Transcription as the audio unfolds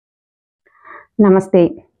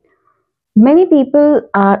Namaste. Many people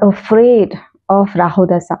are afraid of Rahu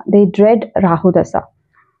Dasha. They dread Rahu Dasha.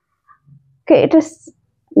 Okay,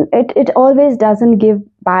 it always doesn't give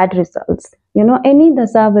bad results. Any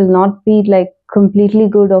Dasha will not be like completely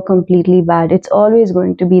good or completely bad. It's always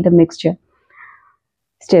going to be the mixture.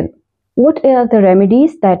 Still, what are the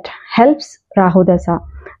remedies that helps Rahu Dasha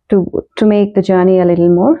to make the journey a little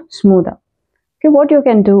more smoother? Okay, what you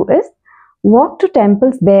can do is walk to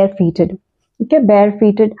temples barefooted. Okay,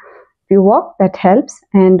 barefooted. If you walk, that helps.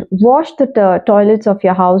 And wash the toilets of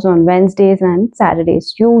your house on Wednesdays and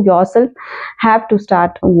Saturdays. You yourself have to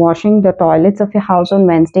start washing the toilets of your house on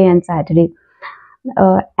Wednesday and Saturday.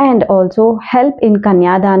 And also help in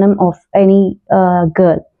Kanyadanam of any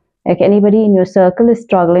girl. Like anybody in your circle is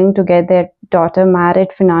struggling to get their daughter married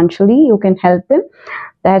financially, you can help them.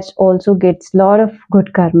 That also gets a lot of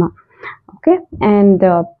good karma. Okay, and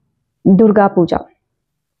Durga Puja.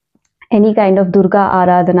 Any kind of Durga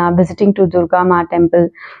Aradhana, visiting to Durga Ma temple.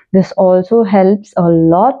 This also helps a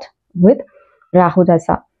lot with Rahu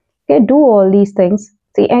Dasha. Okay, do all these things.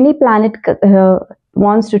 See, any planet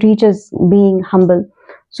wants to teach us being humble.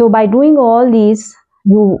 So by doing all these,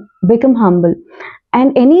 you become humble.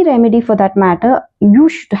 And any remedy for that matter, you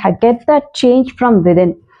should get that change from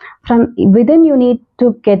within. From within, you need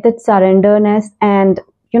to get that surrenderness, and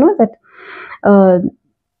that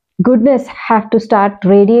goodness have to start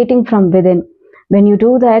radiating from within. When you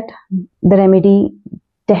do that, the remedy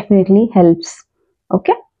definitely helps.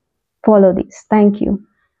 Okay, follow these. Thank you.